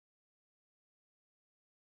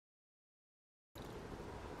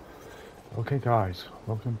Okay guys,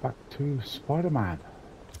 welcome back to Spider-Man.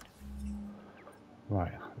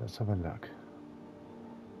 Right, let's have a look.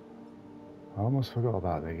 I almost forgot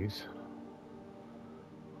about these.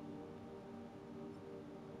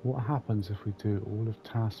 What happens if we do all of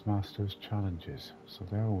Taskmaster's challenges? So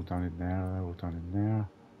they're all done in there, they're all done in there.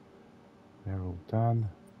 They're all done.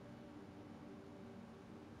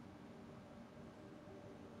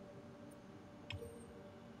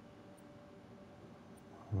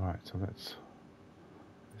 Right, so let's...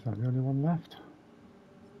 Is that the only one left?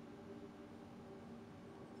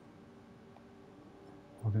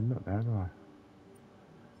 I didn't look there, did I?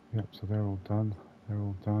 Yep, so they're all done. They're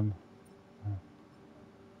all done. They're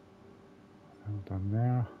all done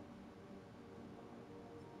there.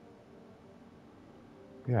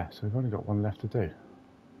 Yeah, so we've only got one left to do.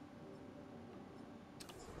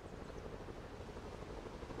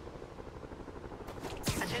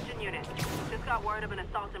 Attention unit. Just got word of an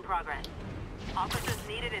assault in progress. Officers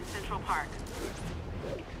needed in Central Park.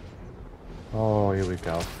 Oh, here we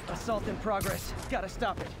go. Assault in progress. Gotta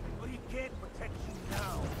stop it. We can't protect you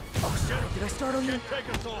now. Oh shit, did I start on you? Can't take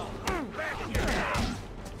us all. Back in your house.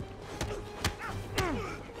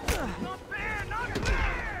 Not fair, not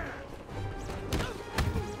fair!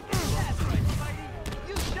 That's right, Spidey.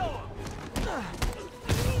 You show 'em.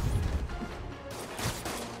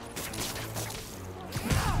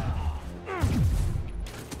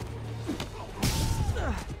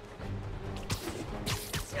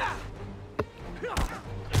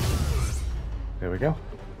 There we go.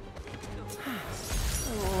 I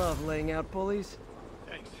love laying out bullies.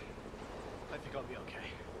 Thanks. I think I'll be okay.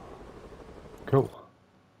 Cool.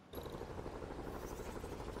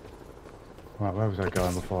 Right, where was I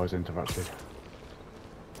going before I was interrupted?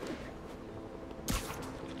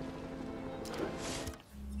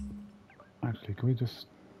 Actually, can we just...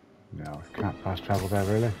 No, I can't fast travel there,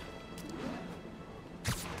 really.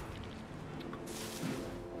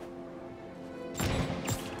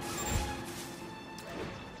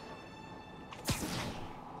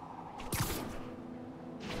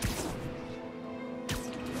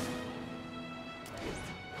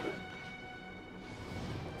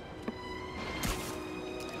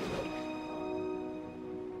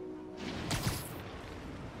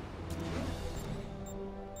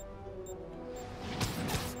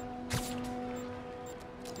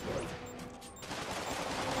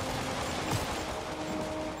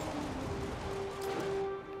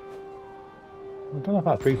 I don't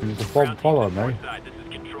know if that beeping is a bomb following me. This is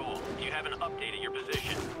Control. You haven't updated your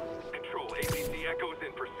position. Control, APC Echoes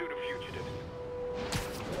in pursuit of fugitives.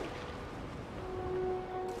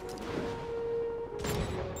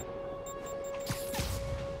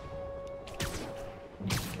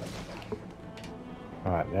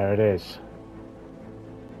 Right, there it is.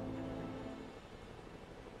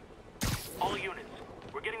 All units,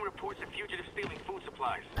 we're getting reports of fugitives stealing food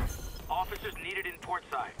supplies. Officers needed in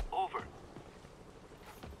Portside. Over.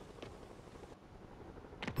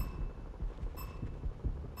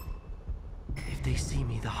 If they see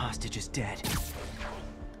me, the hostage is dead.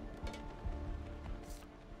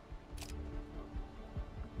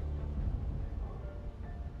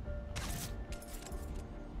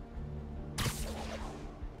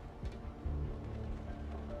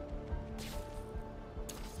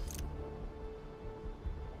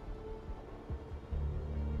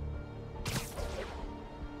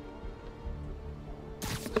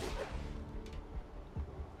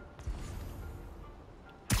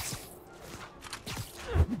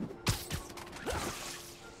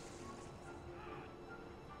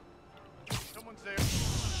 Someone's there.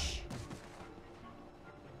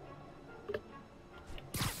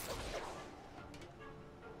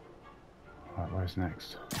 Right, where's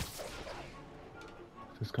next? Is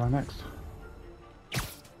this guy next?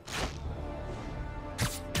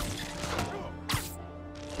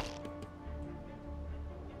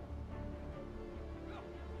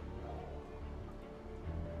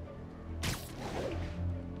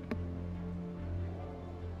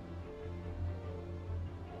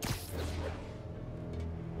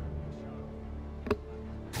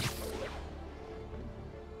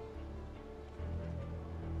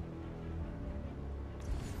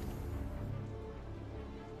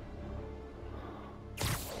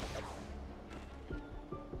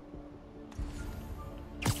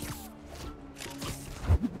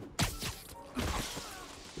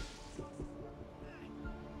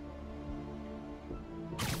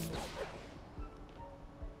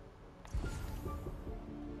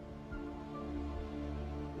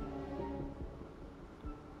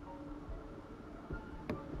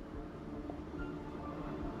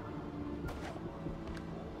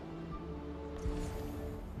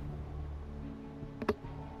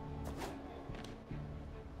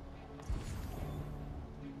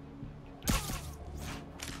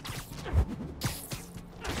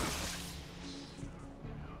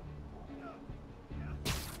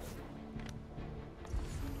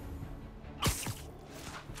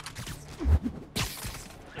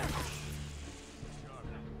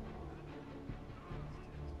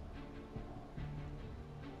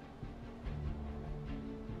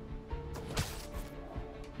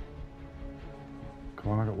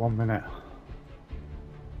 it 1 minute.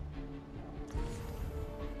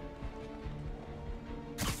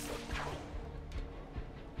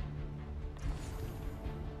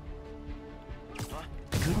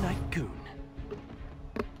 Good night, goon.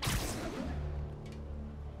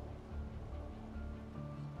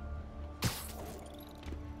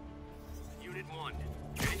 Unit 1.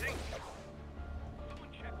 Anything? Someone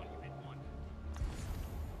check on Unit 1.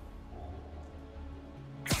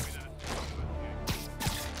 Copy that.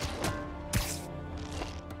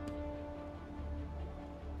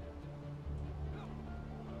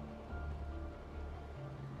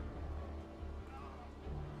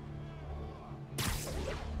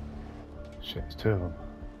 Shit, it's 2 of them.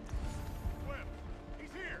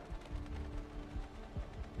 He's here.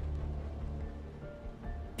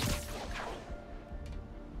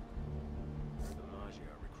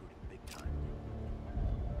 Recruiting big time.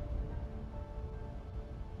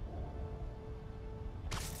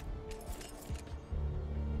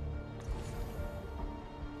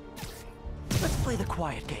 Let's play the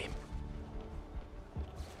quiet game.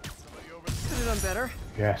 Could have done better.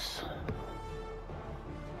 Yes.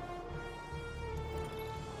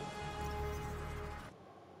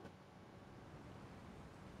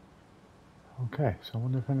 Okay, so I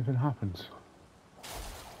wonder if anything happens.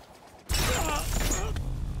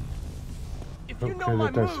 If you know Okay, my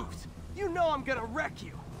that does. moves, you know I'm gonna wreck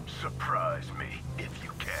you. Surprise me, if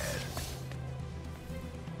you can.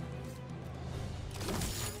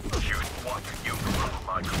 Choose one. You follow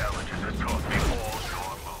my challenges and taught me all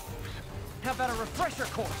your moves. How about a refresher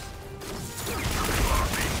course?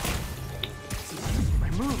 Sloppy. My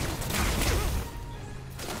move.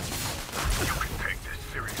 You can take this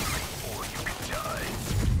seriously, or you can die.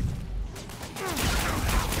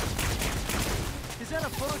 Is that a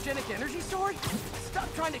photogenic energy sword?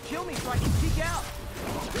 Stop trying to kill me so I can peek out.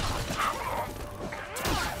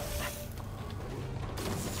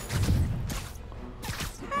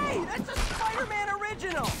 Hey, that's a Spider-Man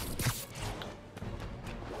original!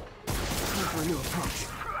 Time for a new approach.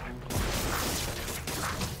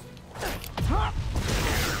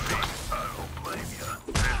 I don't blame you.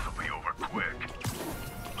 This'll be over quick.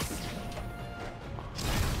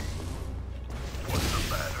 What's the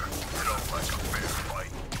matter? You don't like a fair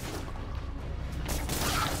fight?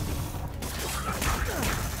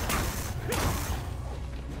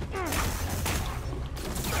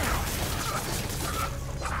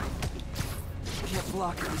 Can't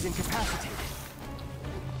block her, he's incapacitated.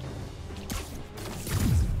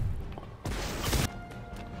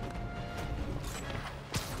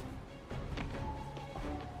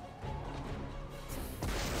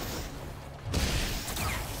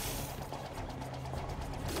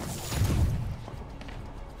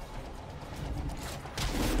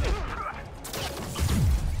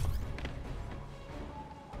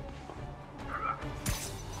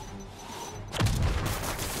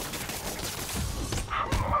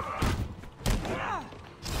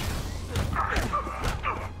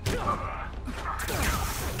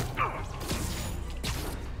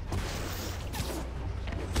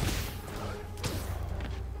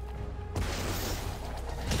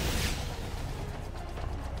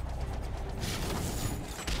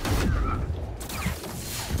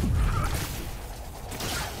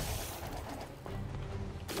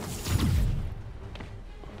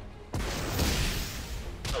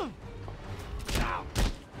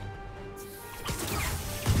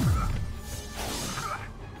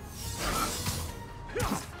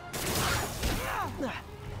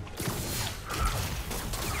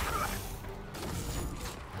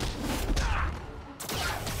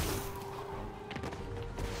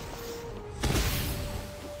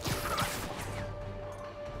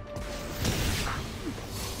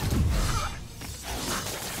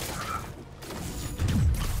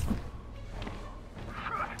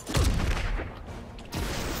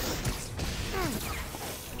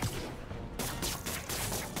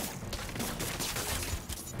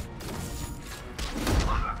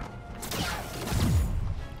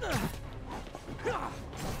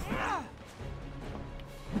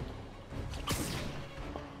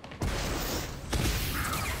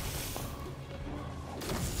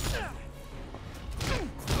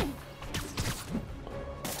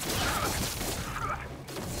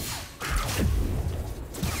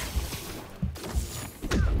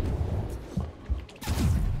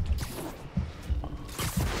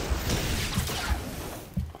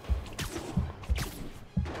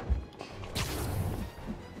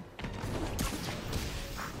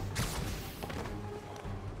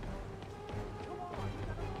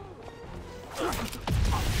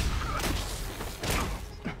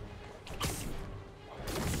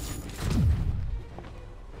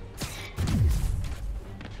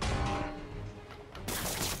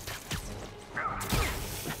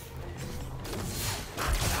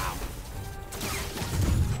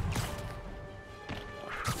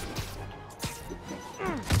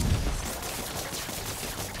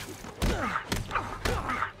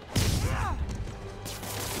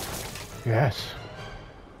 Yes.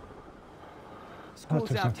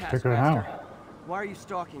 School's out, doesn't figure it Taskmaster. out. Why are you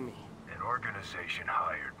stalking me? An organization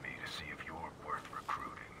hired me to see if you're worth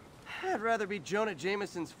recruiting. I'd rather be Jonah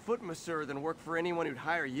Jameson's foot masseur than work for anyone who'd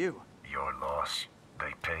hire you. Your loss.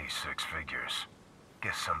 They pay 6 figures.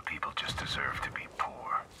 Guess some people just deserve to be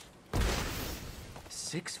poor.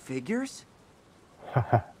 6 figures?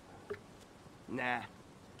 Nah.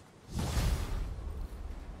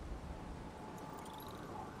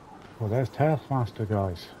 Well, there's Taskmaster,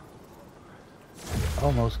 guys.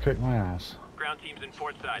 Almost kicked my ass. Ground teams in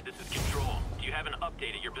port side, this is Control. Do you have an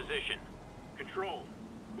update at your position? Control,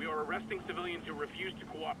 we are arresting civilians who refuse to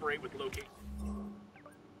cooperate with location.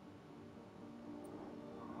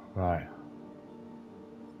 Right.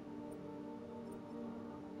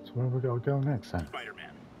 So where have we got to go next then?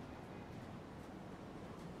 Spider-Man.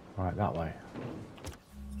 Right, that way.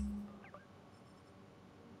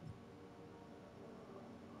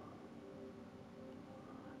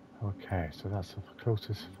 Okay, so that's the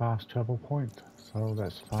closest fast travel point. So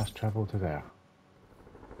let's fast travel to there.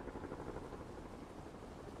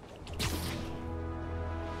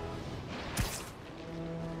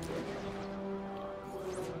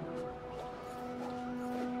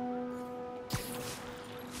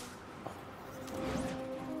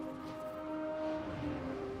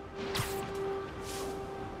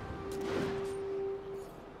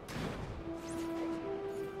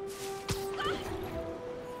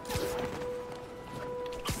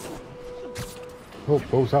 Oh,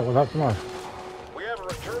 balls out with that tomorrow. We have a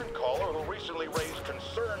return caller who recently raised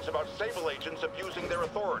concerns about Sable agents abusing their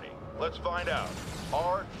authority. Let's find out.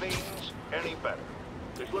 Are things any better?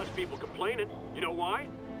 There's less people complaining. You know why?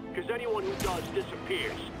 Because anyone who does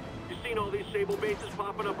disappears. You seen all these Sable bases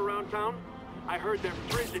popping up around town? I heard they're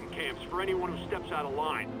prison camps for anyone who steps out of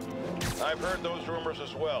line. I've heard those rumors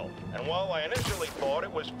as well. And while I initially thought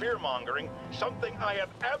it was fear-mongering, something I have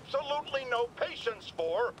absolutely no patience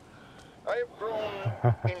for, I have grown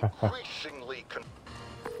increasingly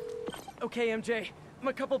Okay, MJ. I'm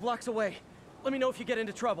a couple blocks away. Let me know if you get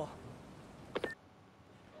into trouble.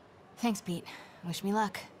 Thanks, Pete. Wish me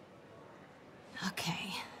luck.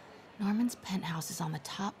 Okay. Norman's penthouse is on the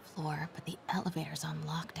top floor, but the elevator's on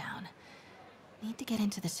lockdown. Need to get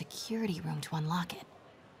into the security room to unlock it.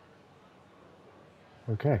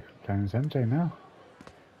 Okay, playing as MJ now.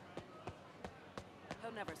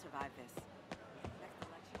 He'll never survive this. Next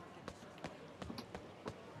election,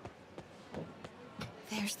 we'll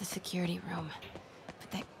get There's the security room.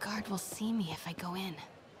 But that guard will see me if I go in.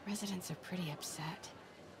 Residents are pretty upset.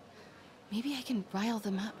 Maybe I can rile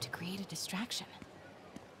them up to create a distraction.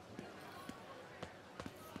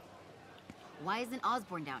 Why isn't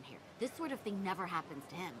Osborn down here? This sort of thing never happens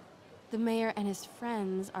to him. The mayor and his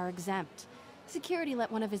friends are exempt. Security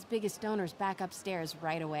let one of his biggest donors back upstairs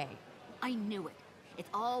right away. I knew it. It's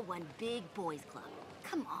all one big boys club.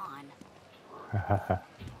 Come on.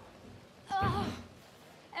 Ugh.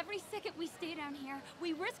 Every second we stay down here,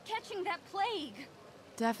 we risk catching that plague.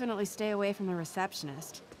 Definitely stay away from the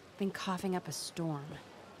receptionist. Been coughing up a storm.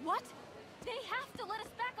 What? They have to let us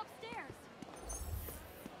back upstairs.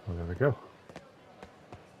 Well, there we go.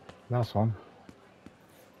 Last one.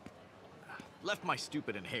 Left my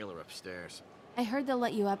stupid inhaler upstairs. I heard they'll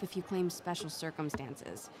let you up if you claim special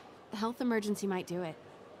circumstances. The health emergency might do it.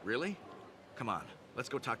 Really? Come on, let's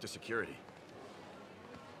go talk to security.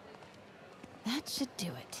 That should do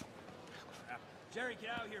it. Crap. Jerry,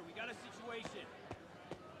 get out here. We got a situation.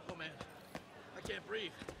 Oh man, I can't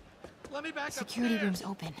breathe. Let me back Security upstairs. room's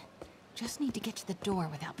open. Just need to get to the door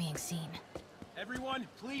without being seen. Everyone,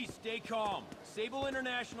 please stay calm. Sable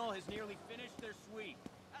International has nearly finished their sweep.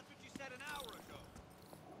 That's what you said an hour ago.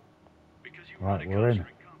 Because you Right, we're in.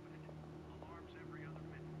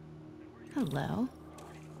 Hello.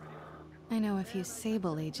 I know a few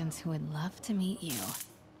Sable agents who would love to meet you.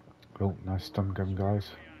 Oh, nice stun gun, guys.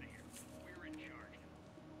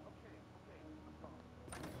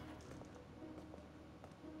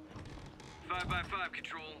 5x5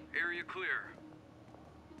 control, area clear.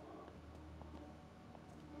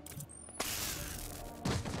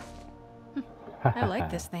 I like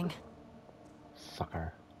this thing.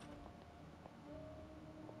 Sucker.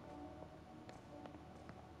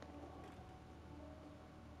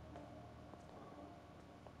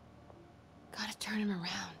 Gotta turn him around.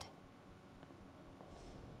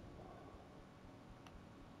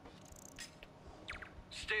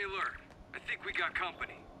 Stay alert. I think we got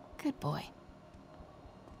company. Good boy.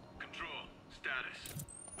 Control, status.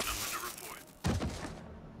 Nothing to report.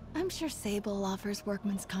 I'm sure Sable offers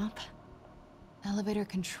workman's comp. Elevator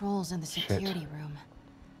controls in the security room.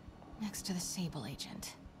 Next to the Sable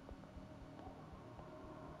agent.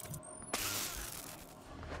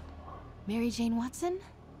 Mary Jane Watson?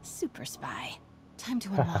 Super spy. Time to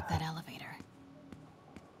unlock that elevator.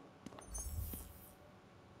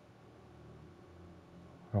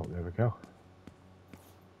 Oh, there we go.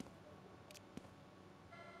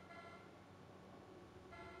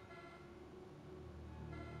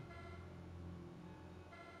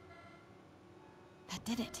 That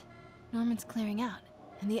did it. Norman's clearing out,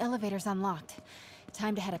 and the elevator's unlocked.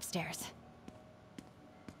 Time to head upstairs.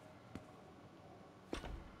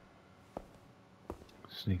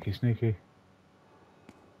 Sneaky, sneaky.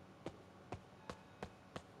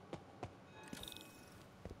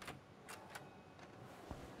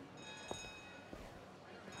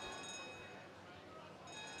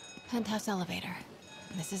 Penthouse elevator.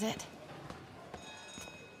 This is it.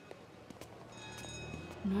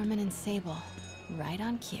 Norman and Sable, right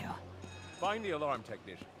on cue. Find the alarm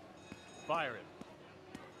technician. Fire him.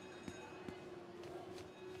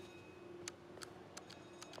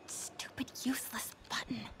 Stupid, useless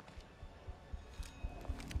button.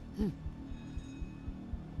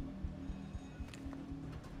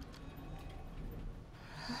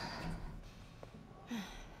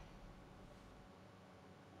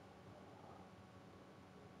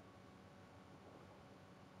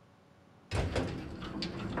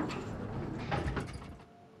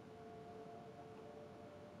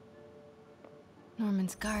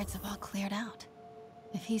 Norman's guards have all cleared out.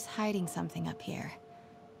 If he's hiding something up here,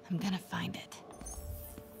 I'm gonna find it.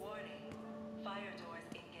 Warning. Fire doors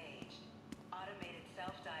engaged. Automated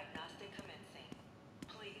self-diagnostic commencing.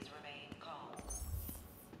 Please remain calm.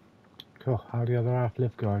 Cool. How the other half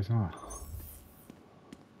live, guys, huh?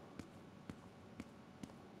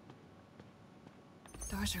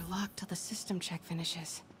 Doors are locked till the system check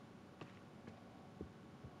finishes.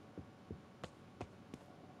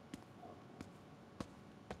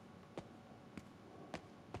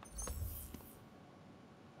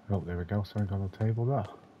 Oh, there we go. So I got a table there.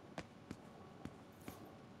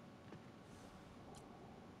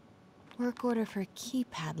 Work order for a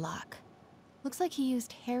keypad lock. Looks like he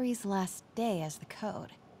used Harry's last day as the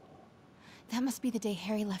code. That must be the day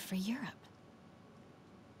Harry left for Europe.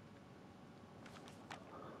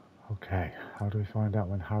 Okay, how do we find out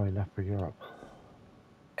when Harry left for Europe?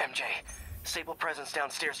 MJ, Sable presence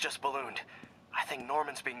downstairs just ballooned. I think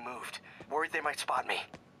Norman's being moved. Worried they might spot me.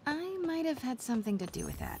 I might have had something to do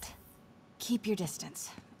with that. Keep your distance.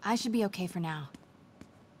 I should be okay for now.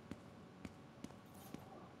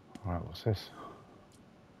 Alright, what's this?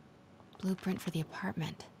 Blueprint for the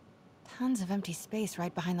apartment. Tons of empty space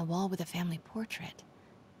right behind the wall with a family portrait.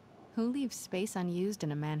 Who leaves space unused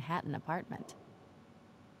in a Manhattan apartment?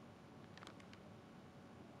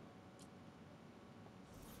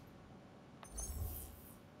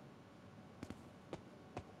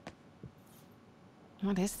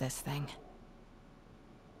 What is this thing?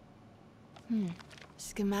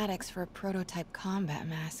 Schematics for a prototype combat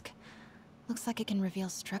mask. Looks like it can reveal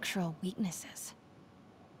structural weaknesses.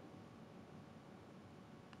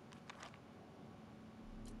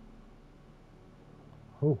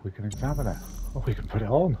 Oh, we can examine it. Oh, we can put it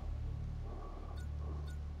on.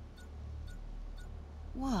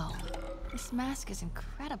 Whoa, this mask is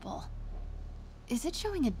incredible. Is it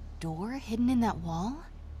showing a door hidden in that wall?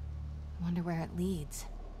 Wonder where it leads.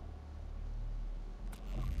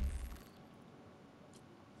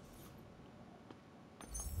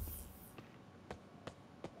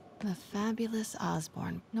 The fabulous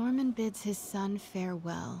Osborn. Norman bids his son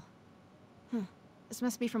farewell. This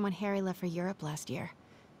must be from when Harry left for Europe last year.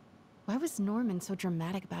 Why was Norman so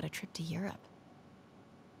dramatic about a trip to Europe?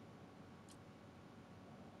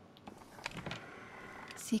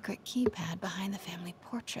 Secret keypad behind the family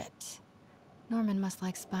portrait. Norman must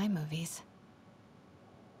like spy movies.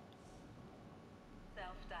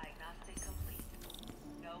 Self-diagnostic complete.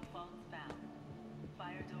 No phones found.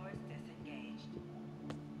 Fire doors disengaged.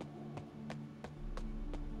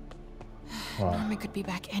 Norman could be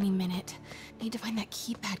back any minute. Need to find that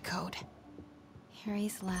keypad code.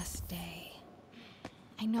 Harry's last day.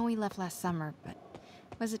 I know he left last summer, but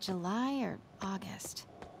was it July or August?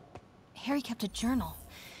 Harry kept a journal.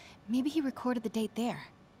 Maybe he recorded the date there.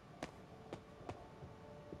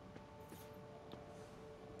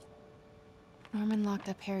 Norman locked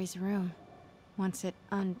up Harry's room. Wants it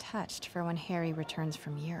untouched for when Harry returns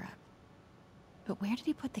from Europe. But where did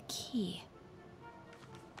he put the key?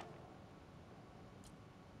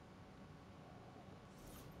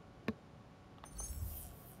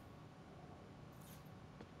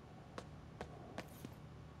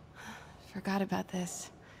 Forgot about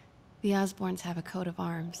this. The Osborns have a coat of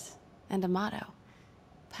arms and a motto.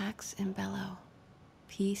 Pax in bello.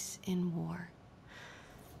 Peace in war.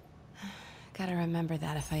 Gotta remember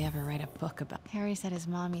that if I ever write a book about... Harry said his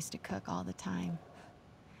mom used to cook all the time.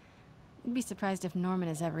 You'd be surprised if Norman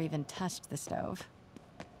has ever even touched the stove.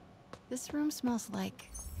 This room smells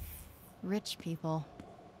like... rich people.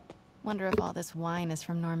 Wonder if all this wine is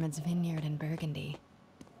from Norman's vineyard in Burgundy.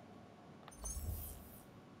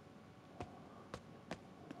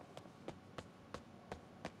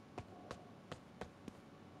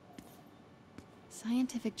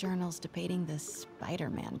 Scientific journals debating the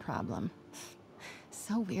Spider-Man problem.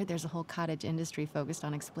 So weird there's a whole cottage industry focused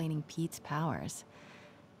on explaining Pete's powers.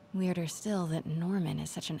 Weirder still that Norman is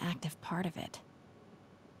such an active part of it.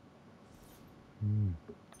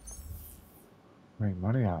 Make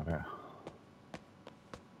money out of it.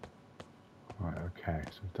 Right, okay,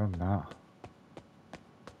 so we've done that.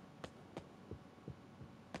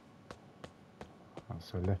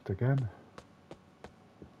 That's a lift again.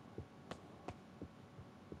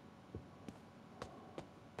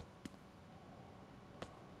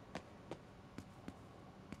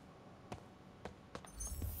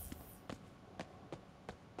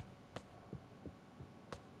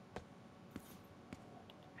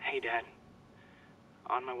 Hey, Dad.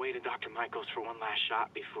 On my way to Dr. Michael's for one last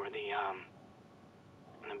shot before the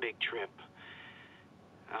big trip.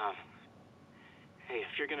 Hey,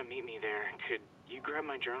 if you're gonna meet me there, could you grab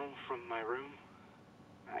my journal from my room?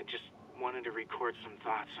 I just wanted to record some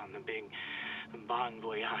thoughts on the big Bon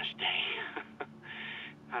Voyage day.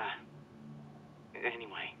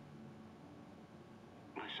 Anyway.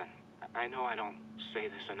 Listen, I know I don't say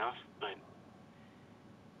this enough, but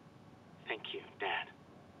thank you, Dad.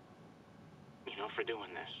 You know, for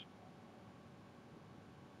doing this.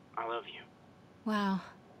 I love you. Wow.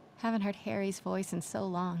 Haven't heard Harry's voice in so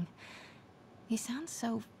long. He sounds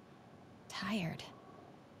so... tired.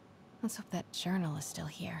 Let's hope that journal is still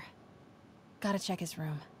here. Gotta check his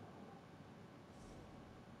room.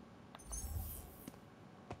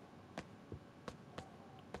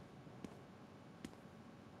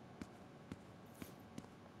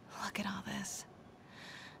 Look at all this.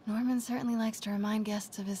 Norman certainly likes to remind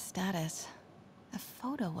guests of his status. A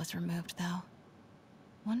photo was removed, though.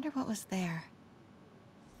 Wonder what was there.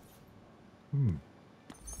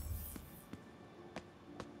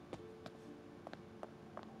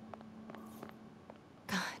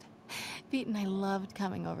 God, Pete and I loved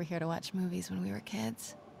coming over here to watch movies when we were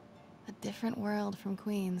kids. A different world from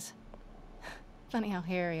Queens. Funny how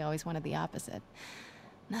Harry always wanted the opposite.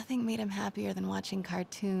 Nothing made him happier than watching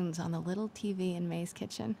cartoons on the little TV in May's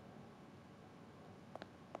kitchen.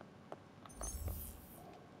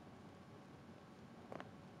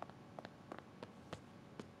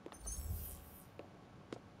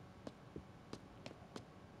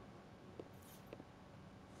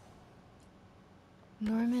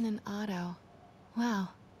 Norman and Otto. Wow.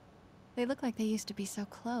 They look like they used to be so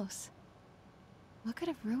close. What could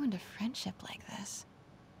have ruined a friendship like this?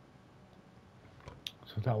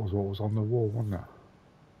 So that was what was on the wall, wasn't it?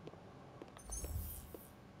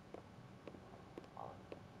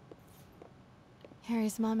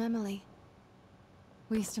 Harry's mom, Emily.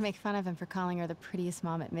 We used to make fun of him for calling her the prettiest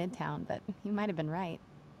mom at Midtown, but he might have been right.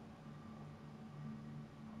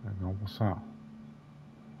 Hang on, what's that?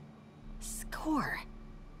 Score!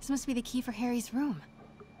 This must be the key for Harry's room.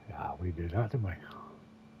 Yeah, we did that, didn't we?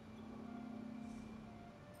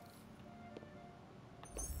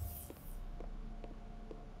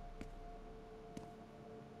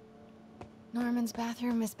 Norman's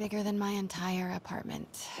bathroom is bigger than my entire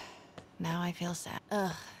apartment. Now I feel sad.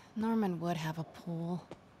 Ugh, Norman would have a pool.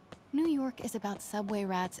 New York is about subway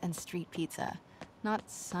rats and street pizza, not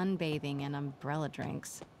sunbathing and umbrella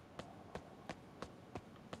drinks.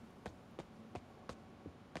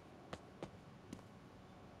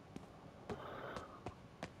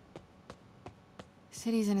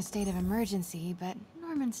 City's in a state of emergency, but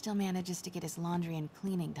Norman still manages to get his laundry and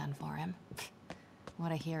cleaning done for him.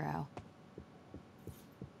 What a hero.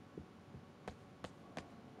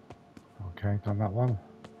 Okay, done that one.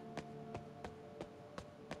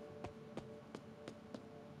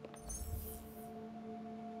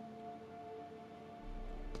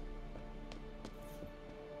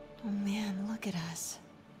 Oh man, look at us.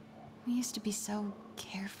 We used to be so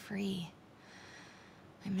carefree.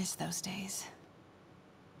 I miss those days.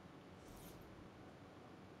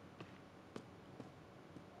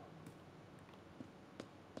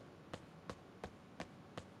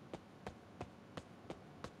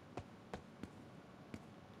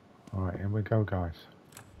 Alright, here we go, guys.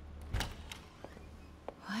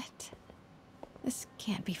 What? This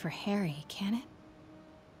can't be for Harry, can it?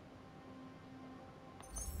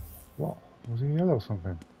 What? Was he yellow or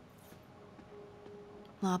something?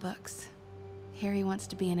 Law books. Harry wants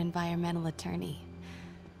to be an environmental attorney,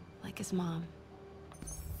 like his mom.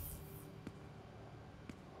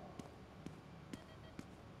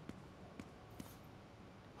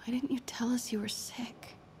 Why didn't you tell us you were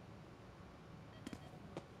sick?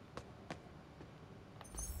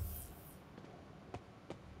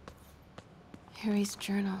 Harry's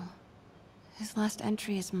journal. His last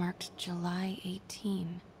entry is marked July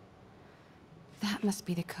 18. That must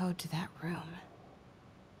be the code to that room.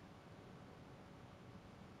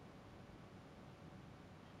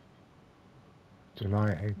 July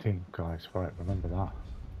 18th, guys. Right, remember that.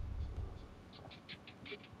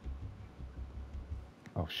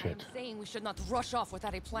 Oh shit. I'm saying we should not rush off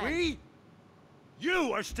without a plan. We?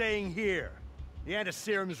 You are staying here. The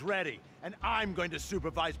antiserum's ready, and I'm going to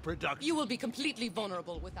supervise production. You will be completely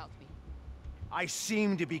vulnerable without me. I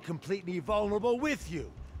seem to be completely vulnerable with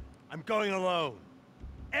you. I'm going alone.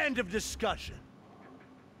 End of discussion.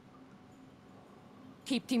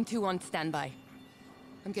 Keep Team 2 on standby.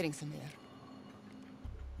 I'm getting some air.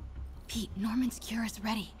 Pete, Norman's cure is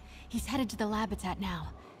ready. He's headed to the lab it's at now.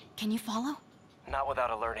 Can you follow? Not without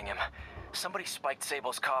alerting him. Somebody spiked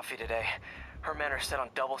Sable's coffee today. Her men are set on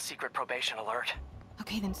double secret probation alert.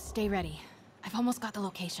 Okay, then stay ready. I've almost got the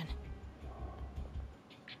location.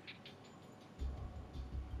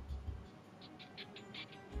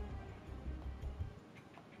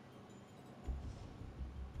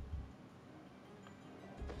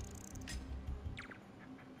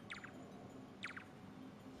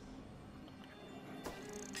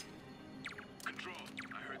 Control,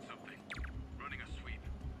 I heard something. Running a sweep.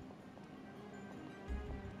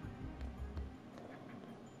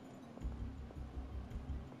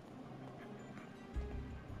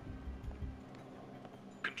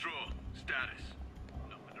 Control, status.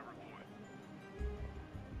 Nothing to report.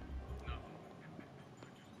 Nothing.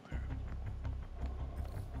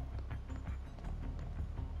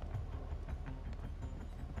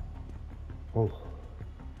 Oh.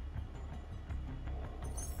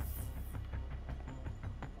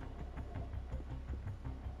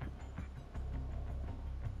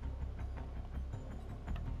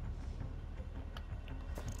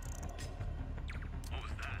 What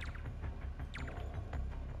was that?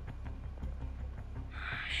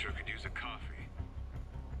 Sure could use a coffee.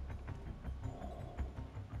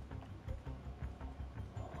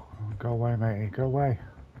 Go away, matey. Go away.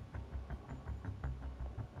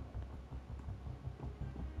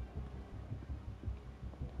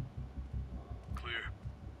 Clear.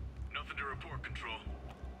 Nothing to report, Control.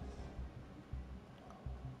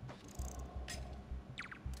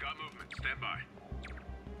 Got movement. Stand by.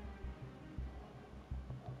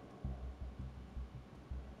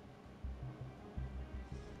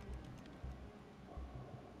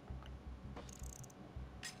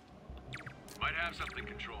 Might have something,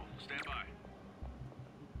 Control. Stand by.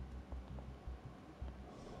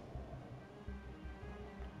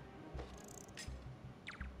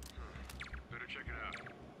 Better check it out.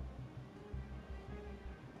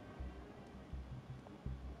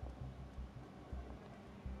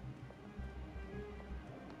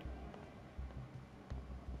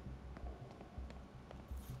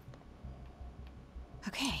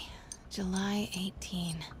 Okay, July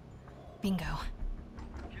 18. Bingo.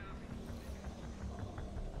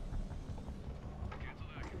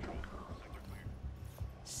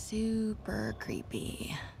 Super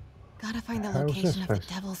creepy. Gotta find the How's location this of the place?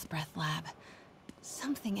 Devil's Breath lab.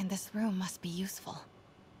 Something in this room must be useful.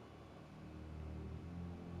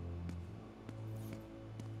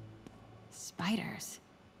 Spiders.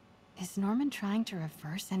 Is Norman trying to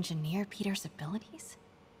reverse engineer Peter's abilities?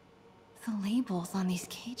 The labels on these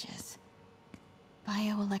cages.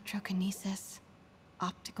 Bioelectrokinesis,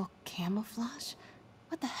 optical camouflage?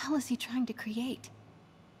 What the hell is he trying to create?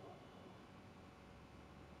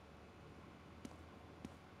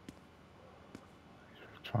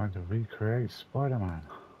 Trying to recreate Spider-Man.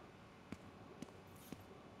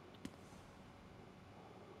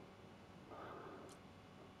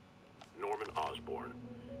 Norman Osborn,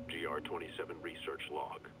 GR-27 research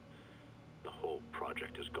log. The whole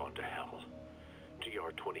project has gone to hell.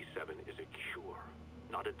 GR-27 is a cure,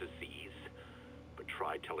 not a disease. But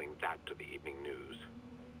try telling that to the evening news.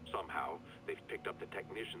 Somehow, they've picked up the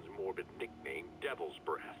technician's morbid nickname, Devil's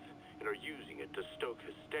Breath, and are using it to stoke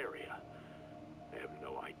hysteria. They have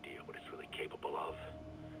no idea what it's really capable of.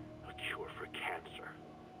 A cure for cancer,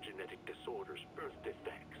 genetic disorders, birth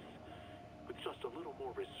defects. With just a little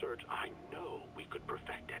more research, I know we could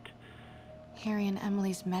perfect it. Harry and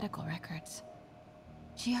Emily's medical records.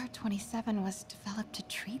 GR-27 was developed to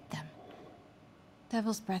treat them.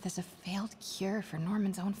 Devil's Breath is a failed cure for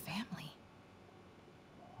Norman's own family.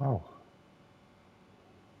 Oh.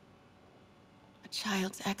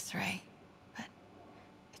 child's x-ray, but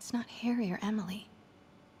it's not Harry or Emily.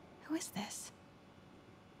 Who is this?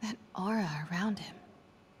 That aura around him.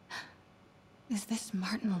 Is this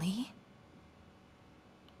Martin Lee?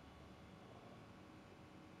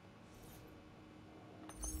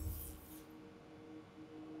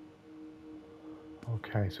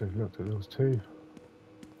 Okay, so we've looked at those two.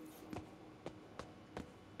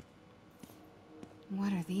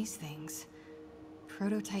 What are these things?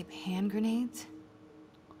 Prototype hand grenades?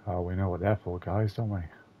 Oh, we know what they're for, guys, don't we?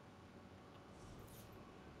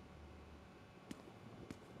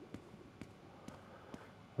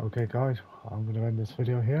 Okay, guys, I'm going to end this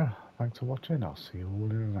video here. Thanks for watching. I'll see you all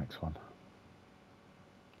in the next one.